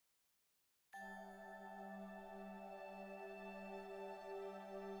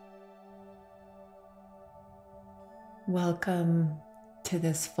Welcome to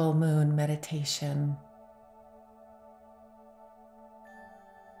this full moon meditation.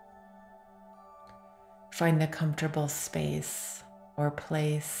 Find a comfortable space or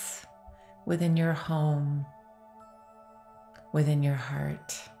place within your home, within your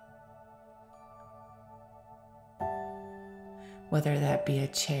heart, whether that be a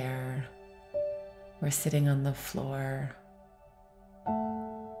chair or sitting on the floor.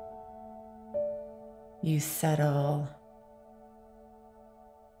 You settle,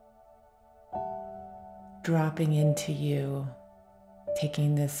 dropping into you,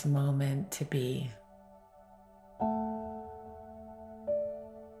 taking this moment to be.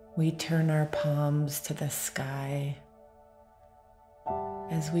 We turn our palms to the sky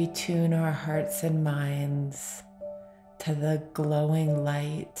as we tune our hearts and minds to the glowing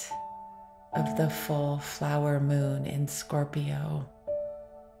light of the full flower moon in Scorpio.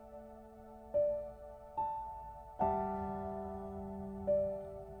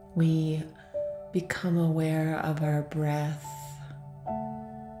 We become aware of our breath,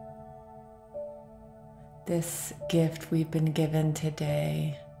 this gift we've been given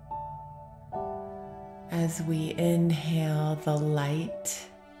today, as we inhale the light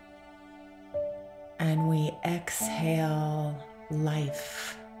and we exhale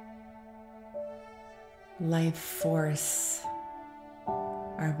life force,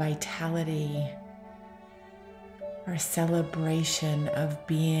 our vitality, our celebration of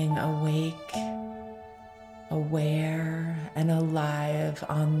being awake, aware, and alive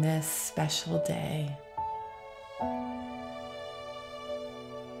on this special day.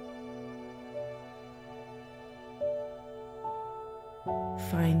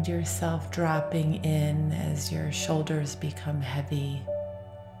 Find yourself dropping in as your shoulders become heavy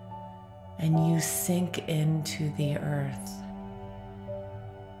and you sink into the earth.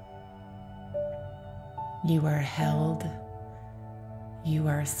 You are held, you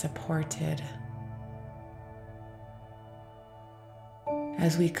are supported.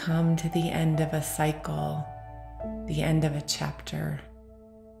 As we come to the end of a cycle, the end of a chapter,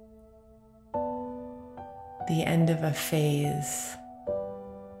 the end of a phase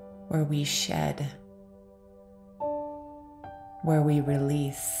where we shed, where we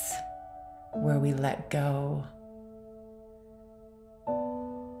release, where we let go.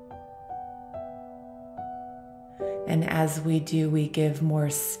 And as we do, we give more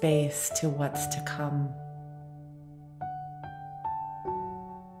space to what's to come.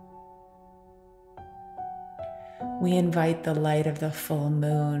 We invite the light of the full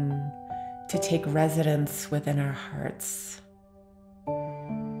moon to take residence within our hearts.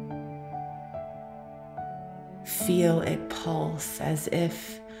 Feel it pulse as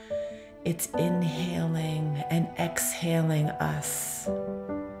if it's inhaling and exhaling us.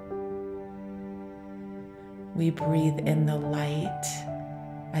 We breathe in the light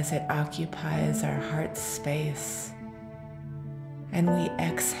as it occupies our heart space, and we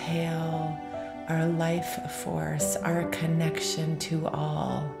exhale our life force, our connection to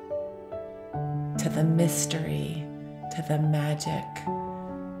all, to the mystery, to the magic,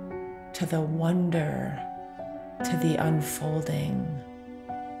 to the wonder, to the unfolding,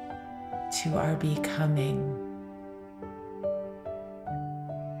 to our becoming.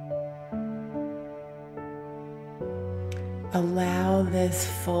 Allow this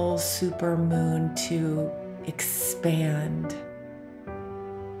full super moon to expand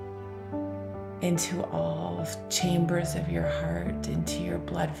into all chambers of your heart, into your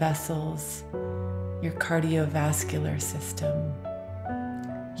blood vessels, your cardiovascular system,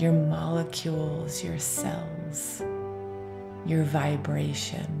 your molecules, your cells, your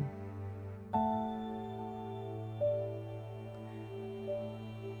vibration.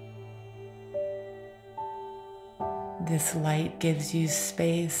 This light gives you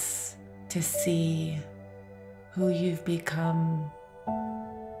space to see who you've become,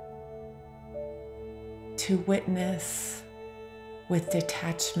 to witness with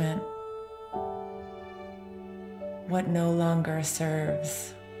detachment what no longer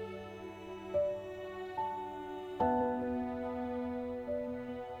serves.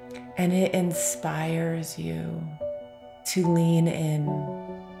 And it inspires you to lean in,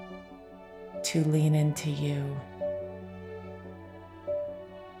 to lean into you.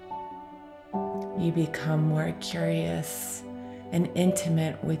 You become more curious and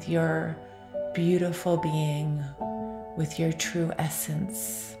intimate with your beautiful being, with your true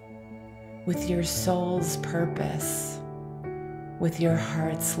essence, with your soul's purpose, with your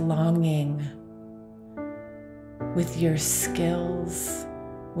heart's longing, with your skills,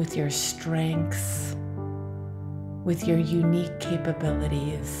 with your strengths, with your unique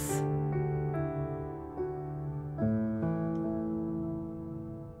capabilities.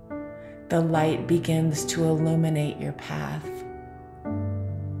 the light begins to illuminate your path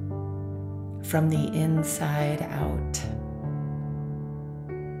from the inside out.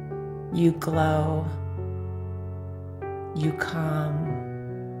 You glow, you calm,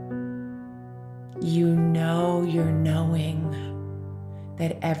 you know you're knowing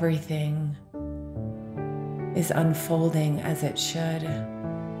that everything is unfolding as it should,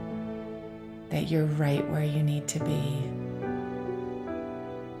 that you're right where you need to be,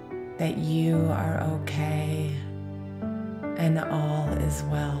 that you are okay and all is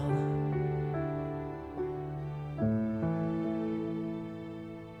well.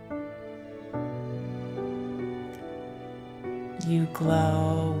 You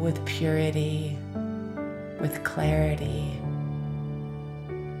glow with purity, with clarity,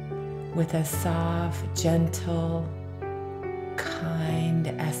 with a soft, gentle, kind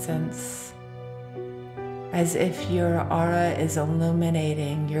essence, as if your aura is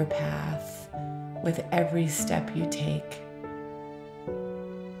illuminating your path with every step you take.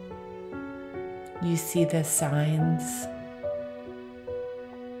 You see the signs,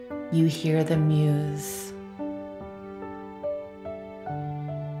 you hear the muse,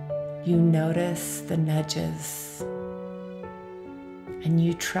 you notice the nudges, and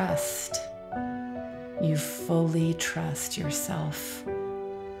you trust, you fully trust yourself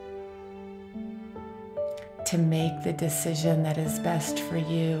to make the decision that is best for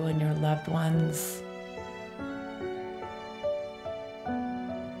you and your loved ones,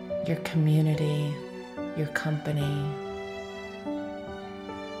 your community, your company,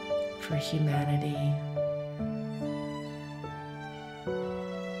 for humanity.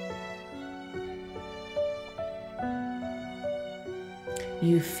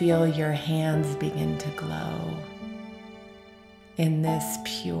 You feel your hands begin to glow in this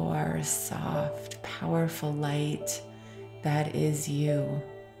pure, soft, powerful light that is you.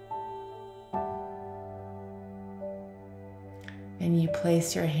 And you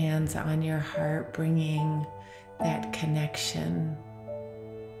place your hands on your heart, bringing that connection,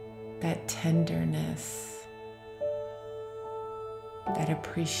 that tenderness, that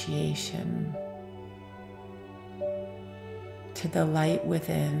appreciation to the light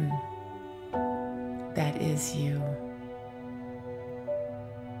within that is you.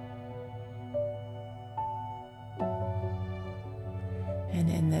 And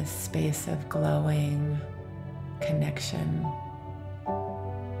in this space of glowing connection,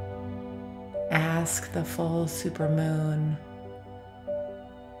 ask the full supermoon,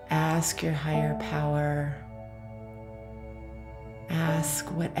 ask your higher power, ask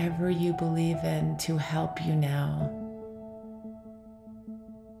whatever you believe in to help you now.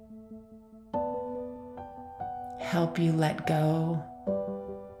 Help you let go,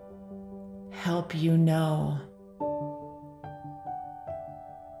 help you know,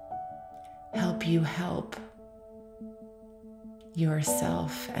 help you help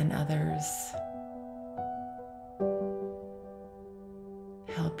yourself and others,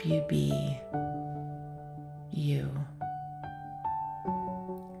 help you be you.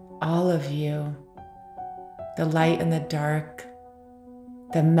 All of you, the light and the dark,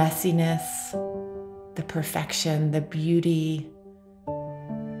 the messiness, the perfection, the beauty,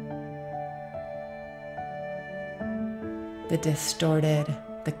 the distorted,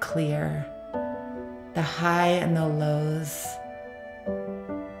 the clear, the high and the lows.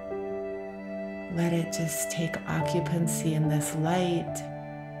 Let it just take occupancy in this light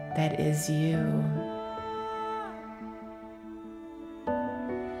that is you.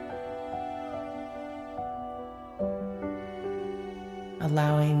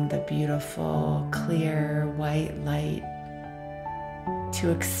 Allowing the beautiful, clear, white light to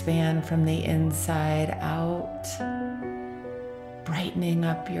expand from the inside out, brightening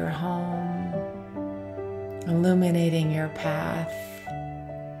up your home, illuminating your path,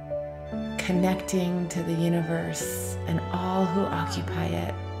 connecting to the universe and all who occupy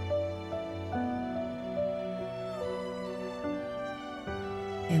it.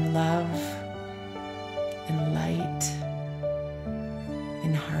 In love, in light,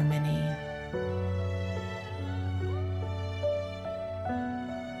 in harmony.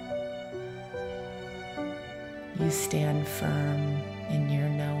 You stand firm in your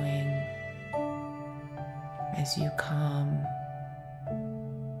knowing as you calm,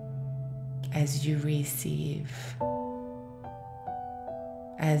 as you receive,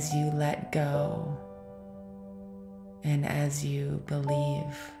 as you let go, and as you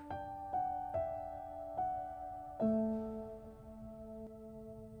believe.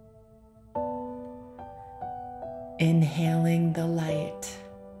 Inhaling the light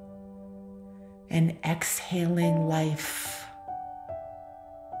and exhaling life.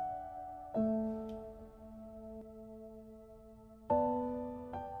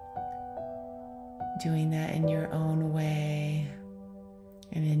 doing that in your own way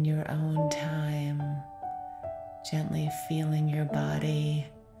and in your own time, gently feeling your body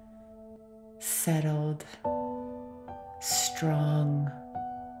settled, strong,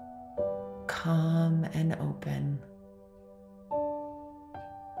 calm, and open.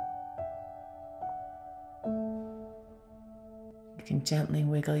 You can gently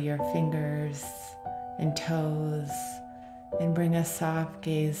wiggle your fingers and toes and bring a soft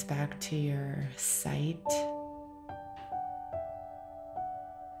gaze back to your sight.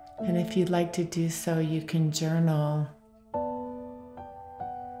 And if you'd like to do so, you can journal.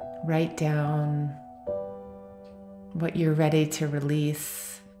 Write down what you're ready to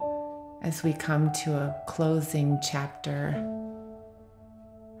release as we come to a closing chapter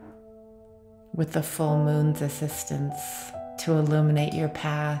with the full moon's assistance to illuminate your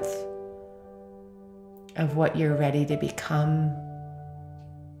path of what you're ready to become,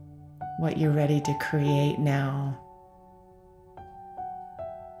 what you're ready to create now,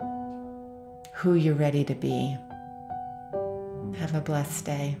 who you're ready to be. Have a blessed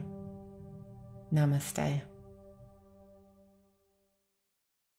day. Namaste.